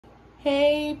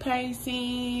Hey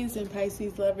Pisces and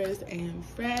Pisces lovers and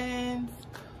friends,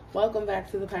 welcome back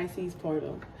to the Pisces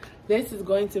portal. This is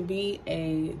going to be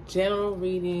a general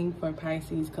reading for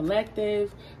Pisces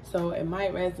collective, so it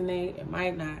might resonate, it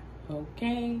might not.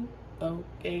 Okay,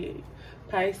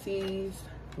 Pisces,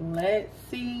 let's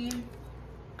see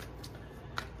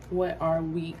what our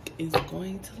week is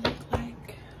going to look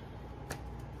like.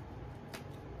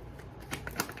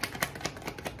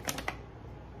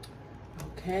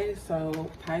 Okay, so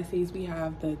Pisces, we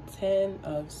have the 10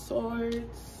 of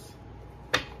Swords,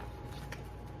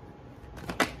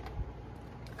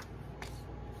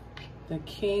 the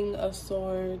King of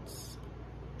Swords,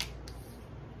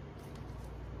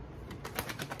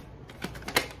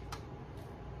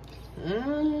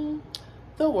 the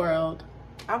World.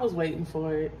 I was waiting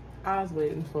for it.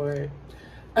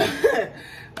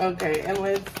 Okay, and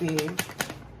let's see.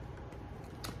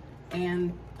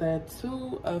 And the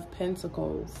Two of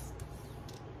Pentacles,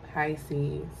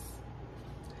 Pisces.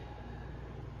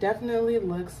 Definitely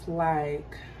looks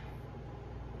like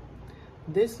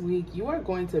this week you are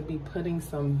going to be putting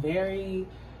some very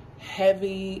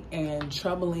heavy and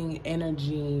troubling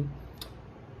energy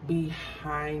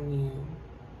behind you.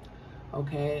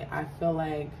 Okay, I feel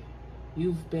like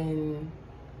you've been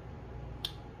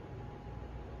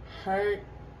hurt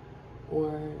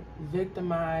or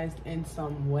victimized in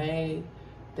some way.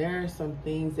 There are some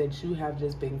things that you have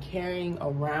just been carrying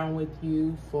around with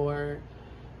you for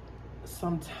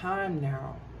some time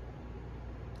now.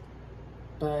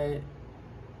 But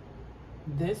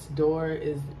this door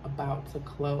is about to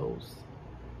close,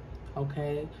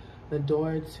 okay? The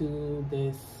door to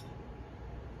this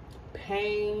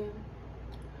pain,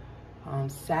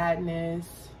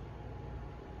 sadness,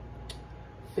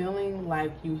 feeling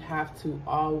like you have to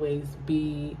always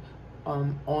be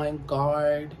on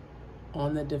guard,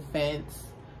 on the defense,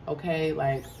 okay?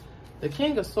 Like the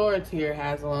King of Swords here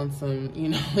has on some, you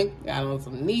know, got on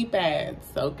some knee pads,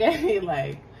 okay?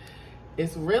 Like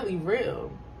it's really real.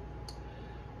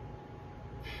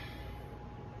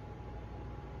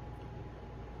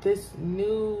 This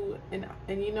new, and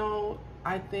you know,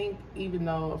 I think even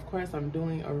though, of course, I'm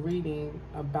doing a reading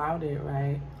about it,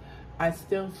 right? I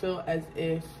still feel as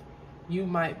if you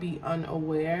might be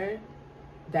unaware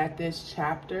that this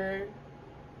chapter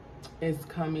is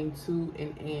coming to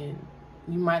an end.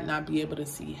 You might not be able to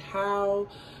see how.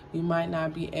 You might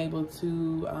not be able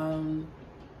to,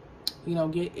 you know,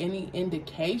 get any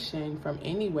indication from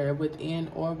anywhere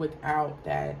within or without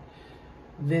that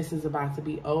this is about to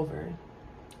be over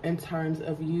in terms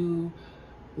of you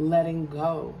letting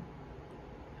go.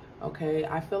 Okay,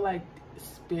 I feel like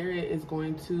Spirit is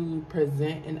going to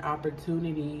present an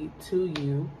opportunity to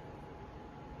you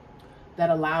that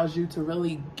allows you to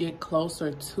really get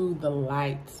closer to the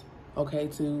light, okay,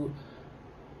 to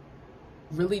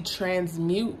really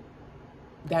transmute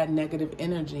that negative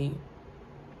energy,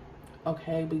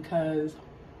 okay, because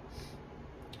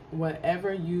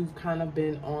whatever you've kind of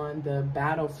been on the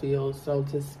battlefield, so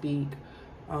to speak,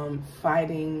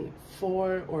 fighting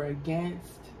for or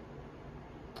against,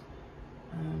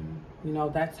 you know,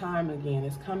 that time again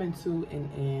is coming to an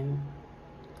end.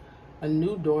 A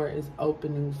new door is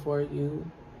opening for you,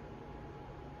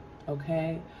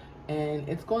 okay? And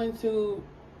it's going to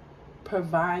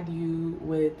provide you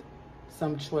with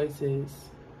some choices.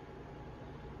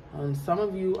 Some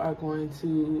of you are going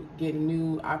to get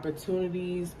new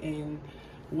opportunities in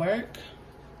work,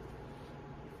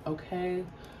 okay?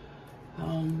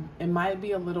 It might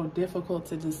be a little difficult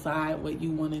to decide what you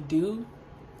want to do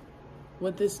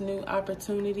with this new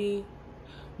opportunity,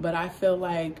 but I feel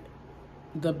like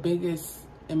the biggest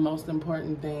and most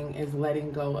important thing is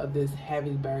letting go of this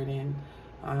heavy burden,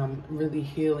 really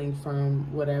healing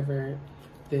from whatever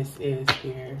this is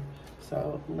here.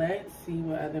 So let's see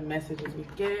what other messages we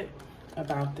get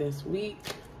about this week.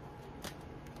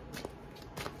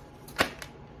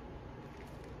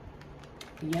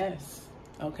 Yes,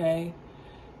 okay,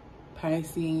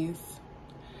 Pisces,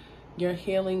 your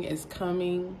healing is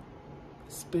coming.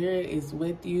 Spirit is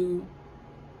with you.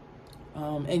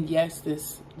 And yes,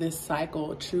 this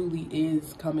cycle truly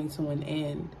is coming to an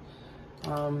end.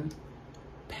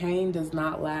 Pain does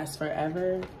not last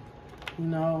forever. You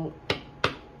know,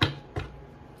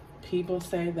 people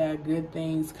say that good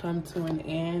things come to an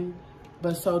end,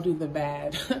 but so do the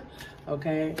bad,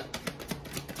 okay?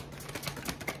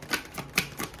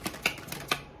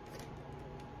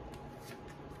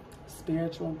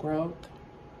 Spiritual growth.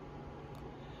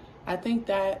 I think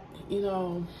that, you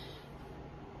know,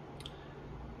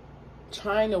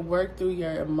 trying to work through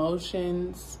your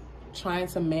emotions, trying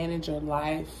to manage your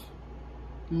life,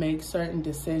 make certain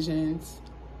decisions,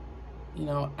 you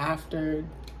know, after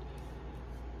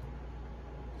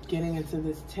getting into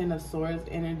this Ten of Swords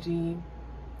energy,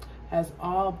 has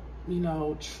all, you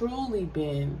know, truly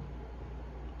been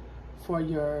for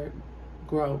your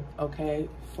growth, okay?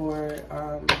 For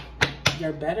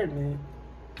your betterment.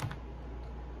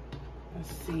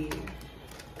 Let's see.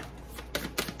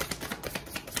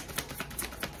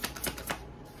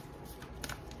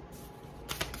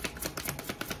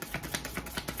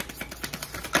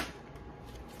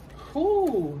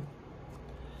 Whew.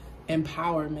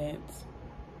 Empowerment.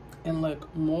 And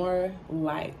look, more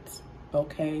light,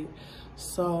 okay?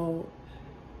 So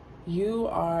you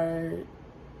are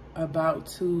about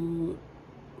to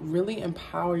really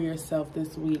empower yourself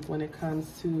this week when it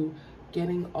comes to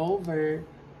getting over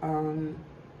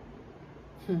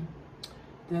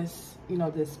this, you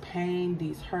know, this pain,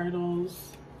 these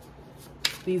hurdles,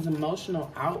 these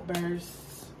emotional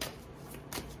outbursts,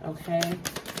 okay?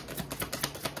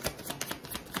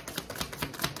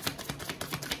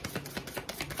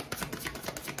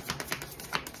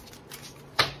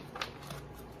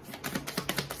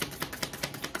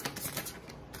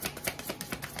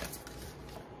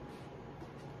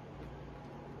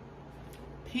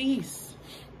 Peace.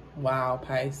 Wow,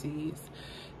 Pisces.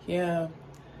 Yeah.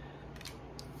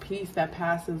 Peace that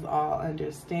passes all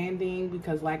understanding,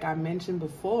 because like I mentioned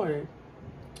before,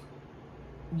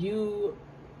 you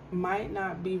might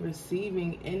not be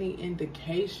receiving any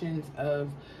indications of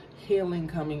healing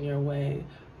coming your way,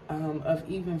 of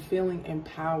even feeling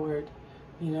empowered,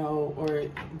 you know, or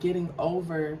getting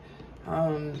over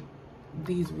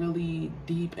these really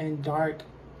deep and dark,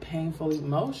 painful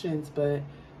emotions, but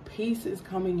peace is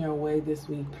coming your way this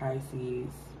week, Pisces.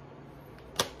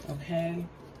 Okay?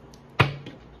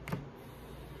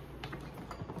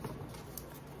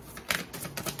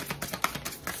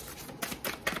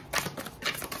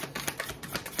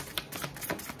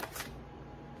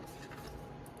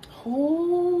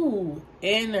 Ooh,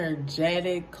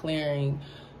 energetic clearing.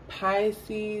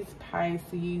 Pisces,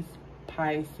 Pisces,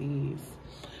 Pisces.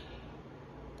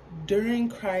 During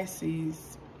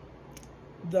crises,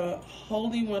 the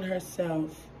Holy One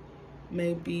herself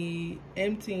may be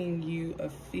emptying you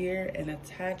of fear and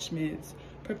attachments,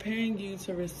 preparing you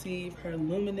to receive her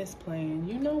luminous plan.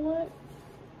 You know what?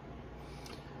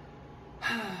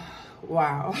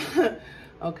 Wow.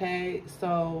 Okay,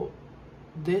 so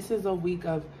this is a week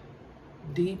of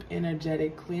deep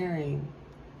energetic clearing.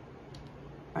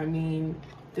 I mean,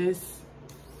 this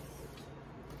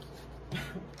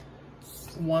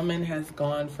woman has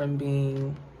gone from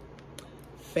being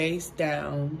face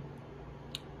down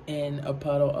in a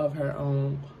puddle of her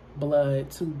own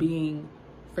blood to being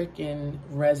freaking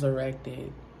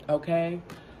resurrected, okay?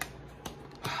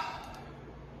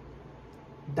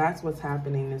 That's what's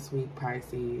happening this week,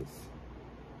 Pisces.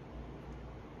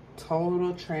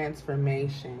 Total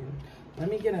transformation. Let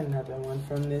me get another one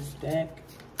from this deck.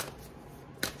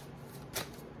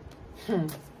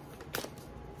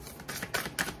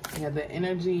 Yeah, the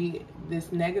energy,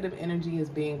 this negative energy is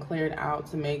being cleared out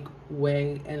to make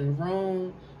way and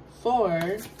room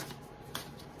for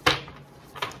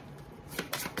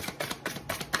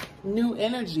new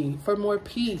energy, for more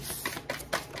peace.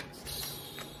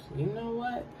 You know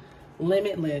what?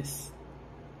 Limitless.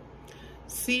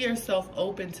 See yourself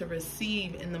open to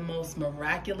receive in the most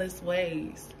miraculous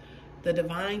ways. The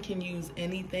divine can use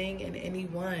anything and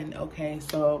anyone, okay?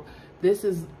 So this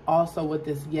is also what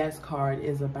this yes card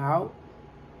is about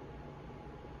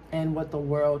and what the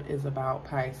world is about,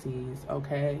 Pisces,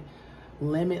 okay?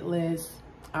 Limitless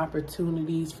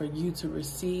opportunities for you to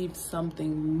receive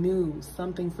something new,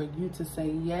 something for you to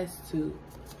say yes to,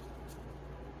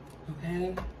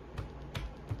 okay?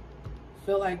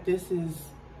 Feel like this is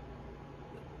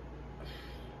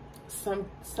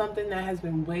something that has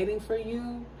been waiting for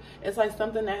you. It's like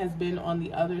something that has been on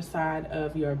the other side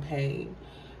of your pain.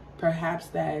 Perhaps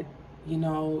that, you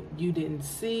know, you didn't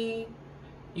see,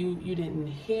 you didn't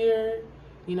hear,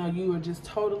 you know, you were just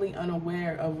totally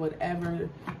unaware of whatever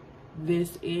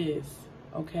this is,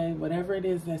 okay? Whatever it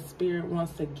is that Spirit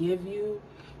wants to give you,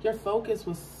 your focus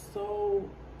was so,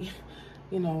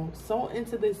 you know, so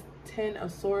into this Ten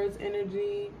of Swords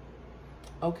energy,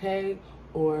 okay?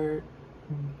 Or,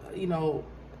 you know,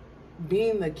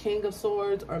 being the King of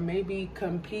Swords, or maybe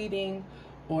competing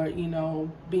or, you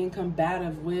know, being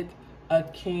combative with a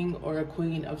King or a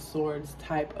Queen of Swords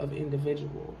type of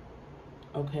individual,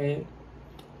 okay?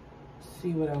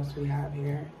 See what else we have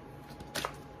here.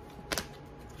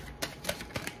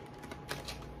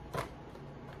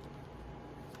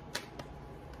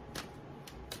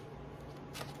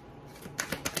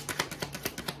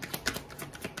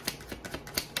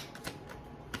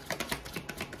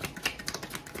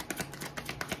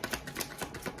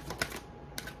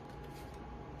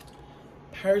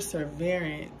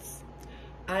 perseverance.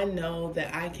 I know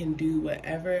that I can do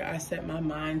whatever I set my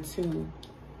mind to.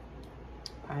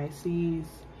 Pisces,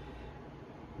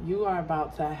 you are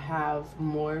about to have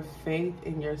more faith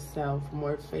in yourself,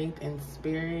 more faith in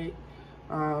spirit.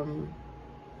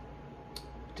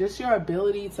 Just your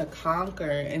ability to conquer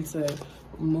and to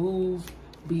move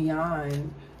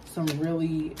beyond some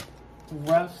really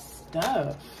rough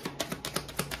stuff.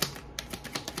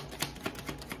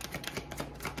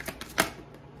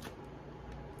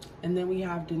 And then we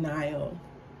have denial.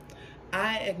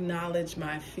 I acknowledge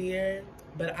my fear,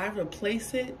 but I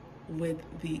replace it with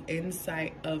the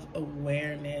insight of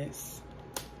awareness.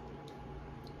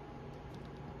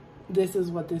 This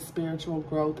is what this spiritual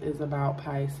growth is about,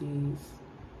 Pisces.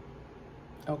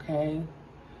 Okay?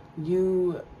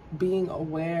 You being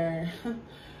aware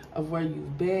of where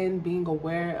you've been, being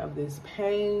aware of this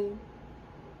pain.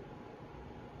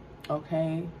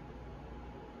 Okay?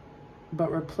 But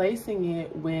replacing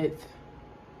it with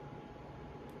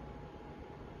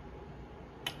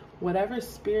whatever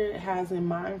spirit has in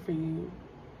mind for you,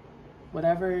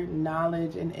 whatever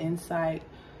knowledge and insight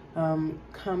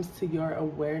comes to your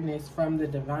awareness from the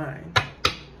divine.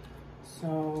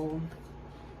 So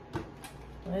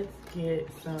let's get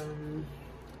some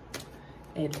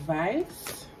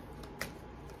advice.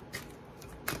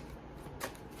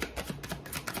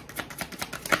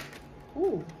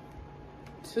 Ooh,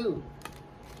 2.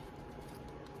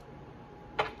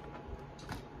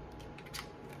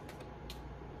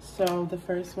 So the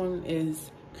first one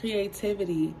is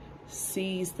creativity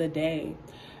seize the day.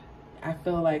 I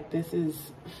feel like this is,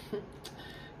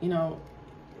 you know,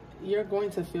 you're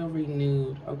going to feel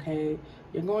renewed, okay?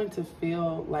 You're going to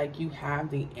feel like you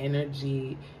have the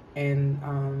energy and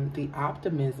the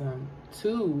optimism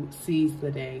to seize the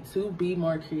day, to be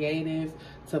more creative,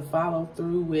 to follow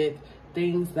through with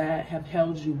things that have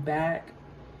held you back.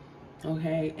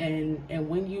 Okay, and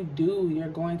when you do, you're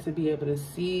going to be able to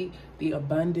see the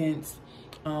abundance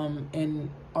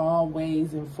in all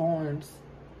ways and forms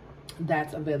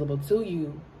that's available to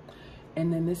you.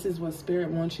 And then this is what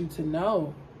Spirit wants you to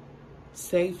know.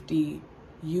 Safety,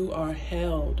 you are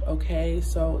held, okay?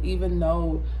 So even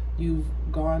though you've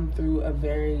gone through a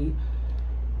very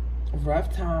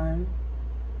rough time,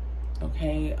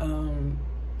 okay,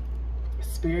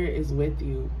 Spirit is with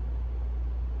you.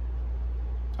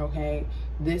 Okay,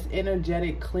 this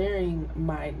energetic clearing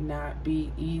might not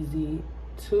be easy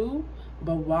too,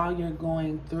 but while you're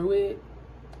going through it,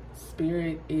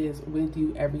 Spirit is with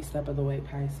you every step of the way,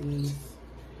 Pisces.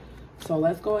 So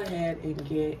let's go ahead and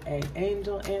get an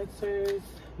angel answers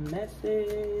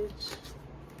message.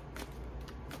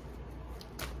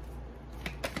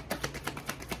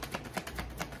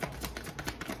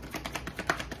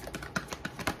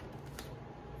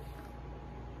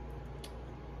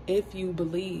 If you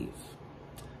believe,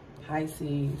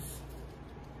 Pisces,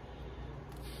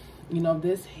 you know,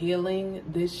 this healing,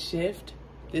 this shift,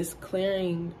 this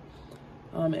clearing,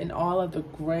 and all of the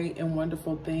great and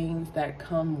wonderful things that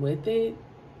come with it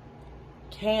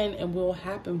can and will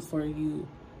happen for you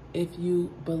if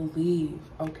you believe,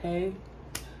 okay?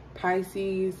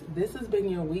 Pisces, this has been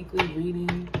your weekly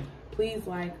reading. Please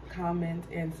like, comment,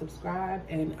 and subscribe,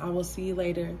 and I will see you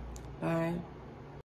later. Bye.